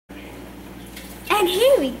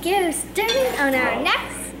here we go, starting on our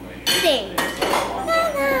next thing.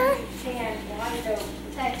 Ta-da!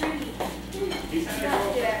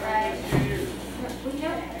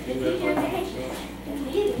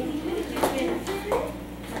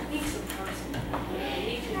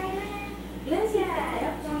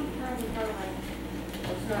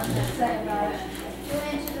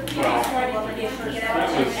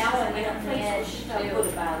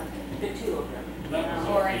 The two of them. That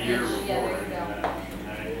was a year before. Yeah, there you go.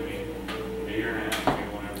 A year and a half ago,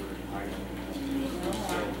 whenever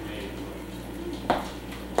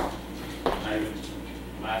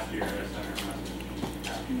last year I sent her a message.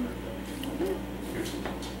 Happy birthday.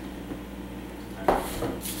 I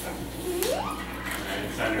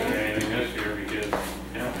didn't send her anything this year because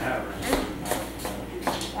I don't have her.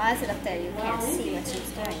 Why is it up there? You can't see what she's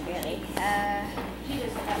doing, really. She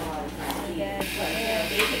doesn't have a lot of time.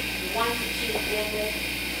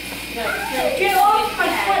 Get off my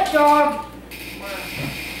foot, dog!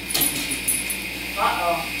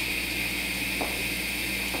 Uh-oh.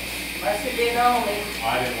 Must have been only.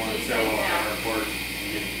 I didn't want to sell on the airport and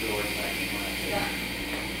get the door back in my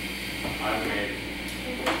I've made,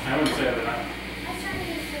 I would say that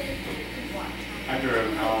I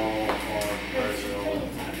drove all over Brazil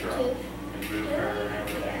in a truck and moved her and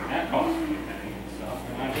everything. And that cost me a penny and stuff.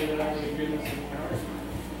 And I did it out of the goodness of my heart.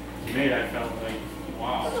 To me, I felt like,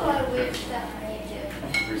 wow. There's a lot of weird stuff I need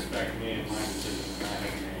to do. Respect me and my decision. I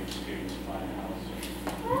had made to buy a house.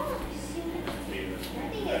 Oh, shoot.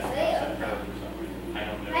 That's her for some reason. I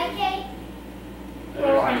don't know. Hi, Kate.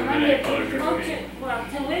 There's never been any closure to me. Well,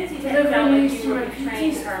 to Lindsay, that felt like you were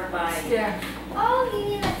trained her by. Yeah. Oh, you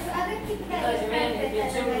mean like for other people that Because you're men friends have with been that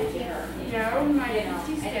are so with to you? her. Yeah, my You know,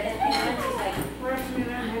 she's and dead. Lindsay's like, Where else we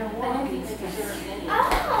learn how to I don't walk think and they stuff. deserve any. Oh,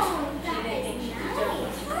 She that didn't think is she deserved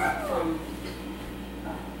nice. from.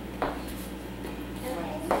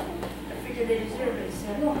 I figured they deserve it, so.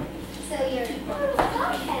 So you're,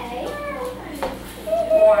 okay.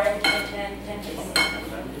 More and then just.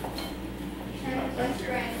 What's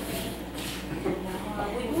brand I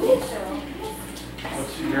wouldn't think so.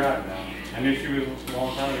 What's she driving now? I knew she was a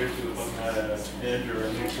long time ago. She was looking at an Edge or a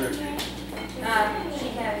new Trixie. She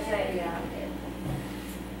has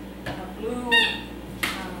a blue,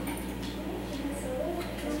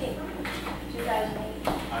 2008.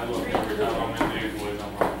 I looked every time I'm in Newswoods.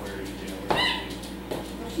 I'm like, where is she?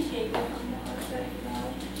 Well, she gave it from the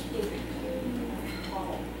she gave it to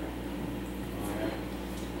Paul.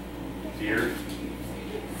 Deer?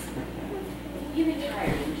 You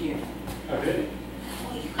retired in June. Oh, did he?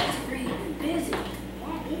 Oh, you guys are really busy.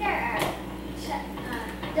 Yeah, these are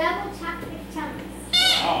double chocolate chunks.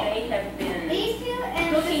 Wow. They have been These two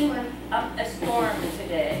and this cooking one. up a storm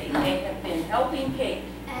today. They have been helping Kate.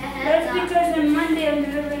 That's because on Monday I'm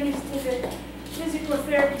delivering this to the physical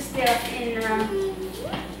therapy staff in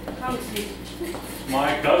Hunksy.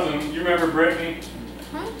 My cousin, you remember Brittany?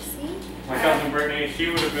 See? My cousin Brittany, she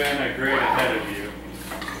would have been a grade ahead of you.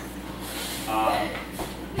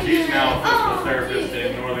 She's now a physical therapist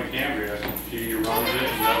in Northern Cambria. She runs it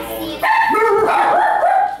and does all this.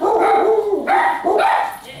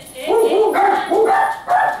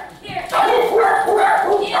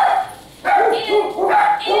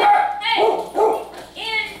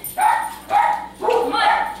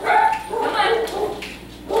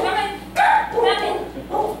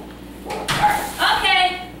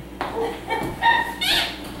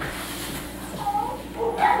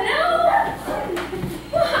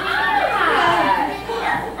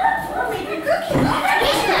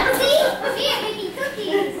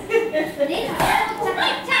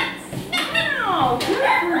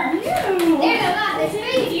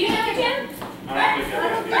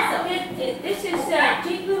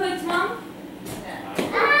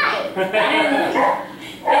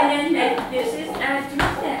 And then this is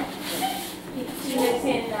Tuesday. He lives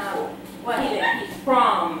in, he's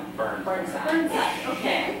from Burnside.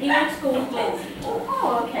 Okay. He went to school with Lindsay.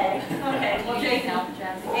 Oh, okay. Okay. Well, Jake now.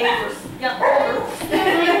 So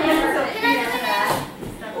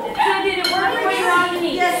did it work for you all you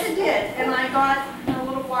needed? Yes, it did. And I got a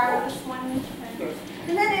little wireless one.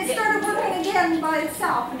 And then it started working again by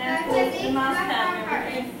itself. And then it pulled the mouse pad and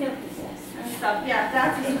everything. And stuff. Yeah,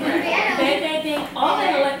 that's correct. They all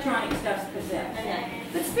that electronic stuff's possessed.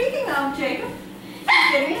 But speaking of Jacob,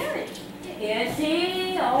 he's getting married. Is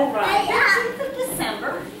he? All right. 15th of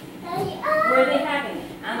December. Where are they having it?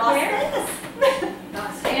 Las Vegas.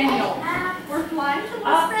 Los Angeles. We're flying to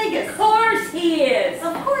Las Vegas. Of course he is.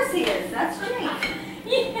 Of course he is. That's Jane.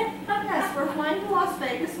 Yeah. Yes, we're flying to Las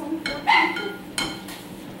Vegas on the 14th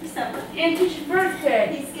of December. And it's your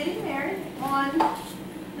birthday. He's getting married on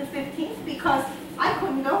the 15th because I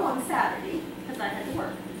couldn't go on Saturday because I had to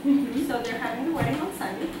work. So they're having the wedding on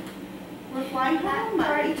Sunday. We're flying home on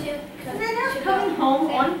Monday. And then they're coming home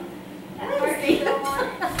on Wednesday.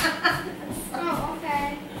 Oh,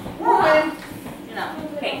 okay. Whirlwind, you know.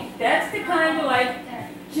 Okay, that's the kind of like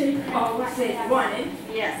Jake always said he wanted,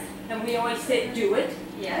 Yes, and we always said do it,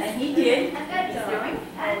 yes. and he did. He's doing.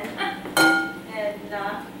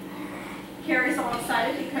 And Carrie's all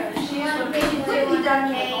excited because she's going to be completely done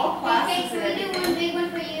with all classes and Can we do one big one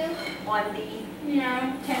for you? on the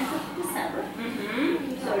 10th of December.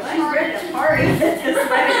 So So she's ready to party at this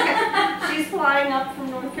wedding. She's flying up from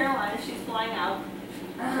North Carolina. She's flying out,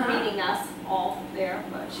 meeting us all there,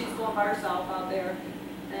 but she's going by herself out there.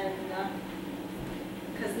 And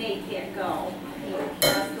because Nate can't go, he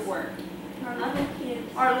has to work.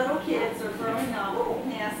 Our little kids are growing up.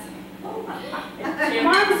 Yes.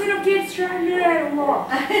 Mom's little kids trying to get walk.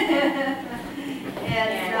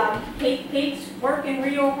 And Kate's working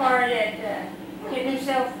real hard at getting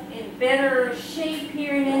herself in better shape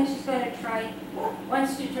here, and then she's going to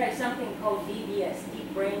wants to try something called DBS,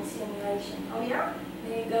 deep brain stimulation. oh yeah.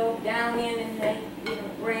 They go down in and they get her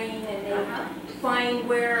brain and they find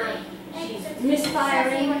where she's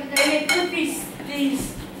misfiring, and they put these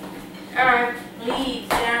leads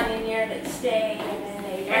down in there that stay, and then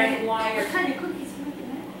they run wires. What kind of cookies are you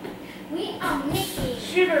making? We are making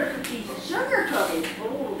Sugar cookies. Sugar cookies.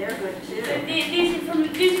 Oh, they're good too. These are for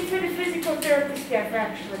the physical therapy staff,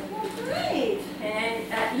 actually. Oh, great.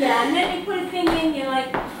 And yeah, and then they put a thing in you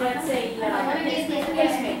like, let's say,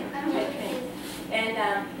 pacemaker.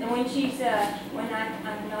 And when she's when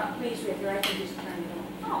I'm not pleased with her, I can just turn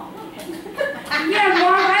it on. Oh, okay. Yeah,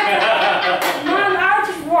 Mom, I'll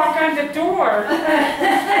just walk on the door.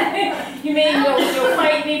 You mean you'll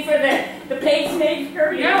fight me for the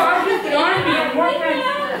pacemaker? No, I'll just get on me and walk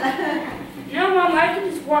on. No, Mom, I can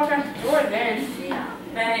just walk on the door then. Yeah.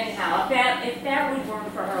 But anyhow, if that would work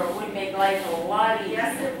for her, it would make life a lot easier.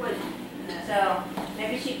 Yes, it would. So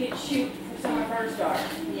maybe she could shoot for some of her stars.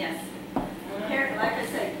 Yes. Carrie, like I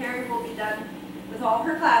said, Carrie will be done with all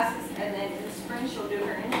her classes, and then in the spring she'll do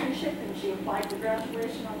her internship, and she applied for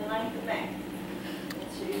graduation on the 9th of May. And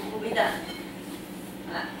she will be done.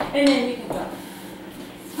 And then you can go.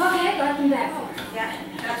 Okay, I got them back for her. Yeah,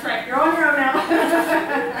 that's right. You're on your own now.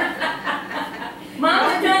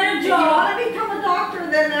 Mom's done her If you job. want to become a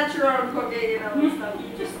doctor, then that's your own cookie, you know, and stuff.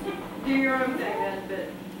 You just do your own thing then,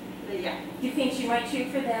 but yeah. Do you think she might shoot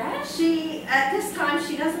for that? She, at this time,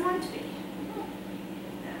 she doesn't want to be.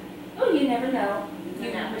 Oh, you never know.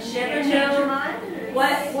 You never She may change her know mind.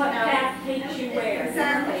 what No. path takes you where.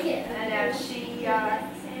 Exactly. And as she,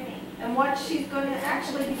 and what she's going to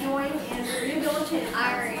actually be doing is rehabilitative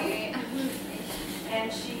counseling.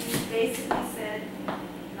 And she basically said,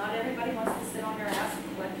 not everybody wants to sit on their ass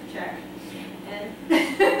and collect a check. And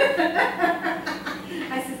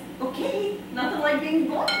I said, okay, nothing like being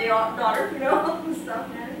born the daughter, you know, and stuff.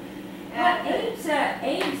 Well,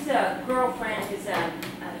 Abe's girlfriend is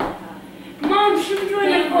Mom, she was doing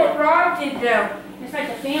like what Rob did, though. it's like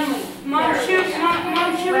a family. Mom, she was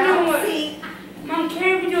doing Well, what. see, Mom,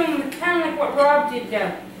 Carrie was doing kind of like what Rob did,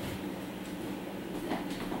 though.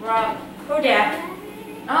 Rob. Kodak.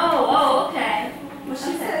 Oh, okay. well,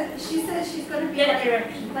 she says she's going to be Get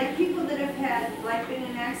direction. like people that have had, like been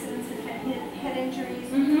in accidents and had head injuries,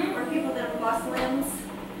 Mm-hmm. or people that have lost limbs.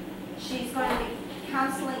 She's going to be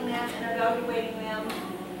counseling them and evaluating them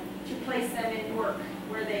to place them in work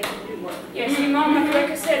where they can do work. Yeah, see, Mom,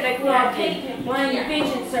 like I said, like Well, Rob did. Kate, one of your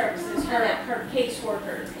vision services, her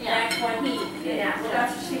caseworker. Yeah. That's what he did. Yeah, well,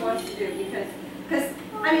 that's what she wants to do because,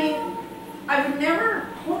 I mean, I would never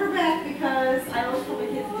hold her back because I always told the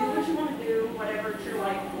kids, do what you want to do, whatever it's your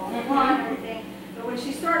life, blah, blah, blah, and everything. But when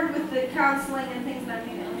she started with the counseling and things, I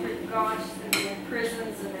mean, oh my God, she's going to be in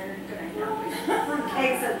prisons and they're going to have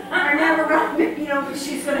fruitcakes and are never going to, you know, but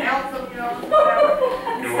she's going to help them, you know,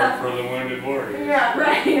 whatever. And You stuff. work for the Wounded Warriors. Yeah,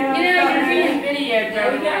 right. You know, you can see in video,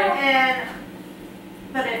 There we though. go. And,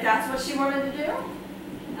 but if that's what she wanted to do,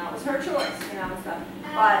 that was her choice, you know, and stuff.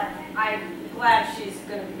 But I'm glad she's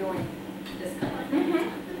going to be doing this kind of thing.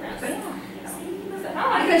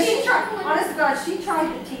 Mm-hmm. Because she tried, honest to God, she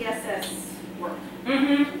tried the TSS work.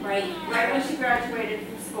 Mm-hmm. Right. Right when she graduated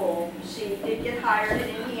from school, she did get hired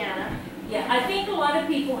in Indiana. Yeah, I think a lot of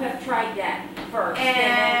people have tried that first and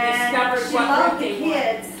And then discovered she what loved work the they want.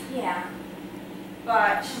 kids, Yeah.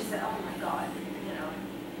 but she said, oh my God, you know,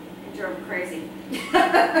 it drove her crazy.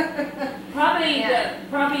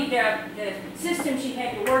 Probably the system she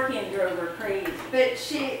had to work in drove her crazy. But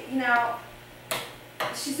she, you know,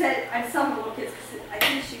 she said, I saw her little kids, because I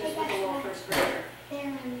think she was with a little first grader.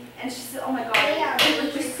 And she said, oh my God, they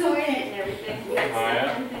were just so cute and everything.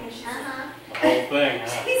 thing,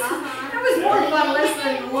 huh? It was more fun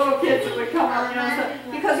listening to the little kids that would come up, you know,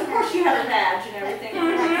 so, because of course she had her badge and everything,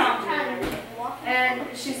 and her compliment and everything.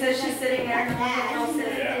 And she says she's sitting there, and the little girl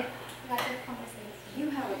says, Yeah. "You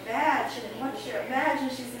have a badge, and what's your badge?"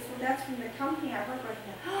 And she says, "Well, that's from the company I work with."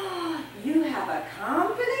 "You have a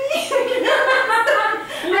company?"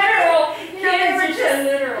 Literal. You know, Kids are so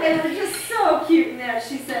literal. they were just so cute in that,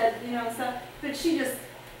 she said, you know, so, but she just,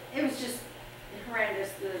 it was just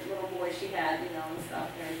horrendous, the little boy she had, you know, and stuff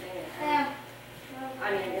and everything. And,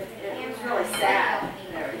 I mean, it was really sad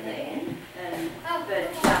and everything. And,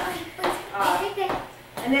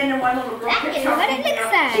 and then the one little girl That kept is what it talking, you looks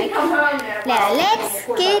know, like. she come home there. Now let's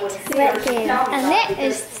get working. And that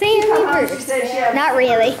is Sammy Bruce. Not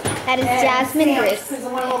really. That is Jasmine Bruce.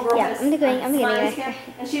 Yeah, I'm getting it.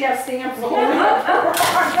 And she'd have stamps the whole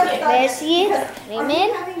time. There she is. Come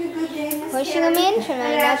in. Pushing them in.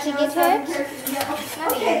 Trying not to get hurt.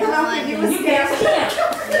 Okay, then I'll give you a stamp.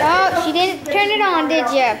 Oh, she didn't turn it on, did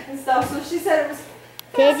you? And stuff, so she said it was.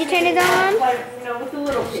 Did you turn it on? Like, you know, with the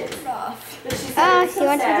little kids. But she said Oh, it was she so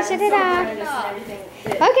wants me to sad shut and it so off. horrendous and everything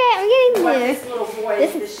that Okay, I'm getting what news. this little boy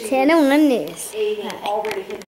This that is she 10 on news. was aiding already had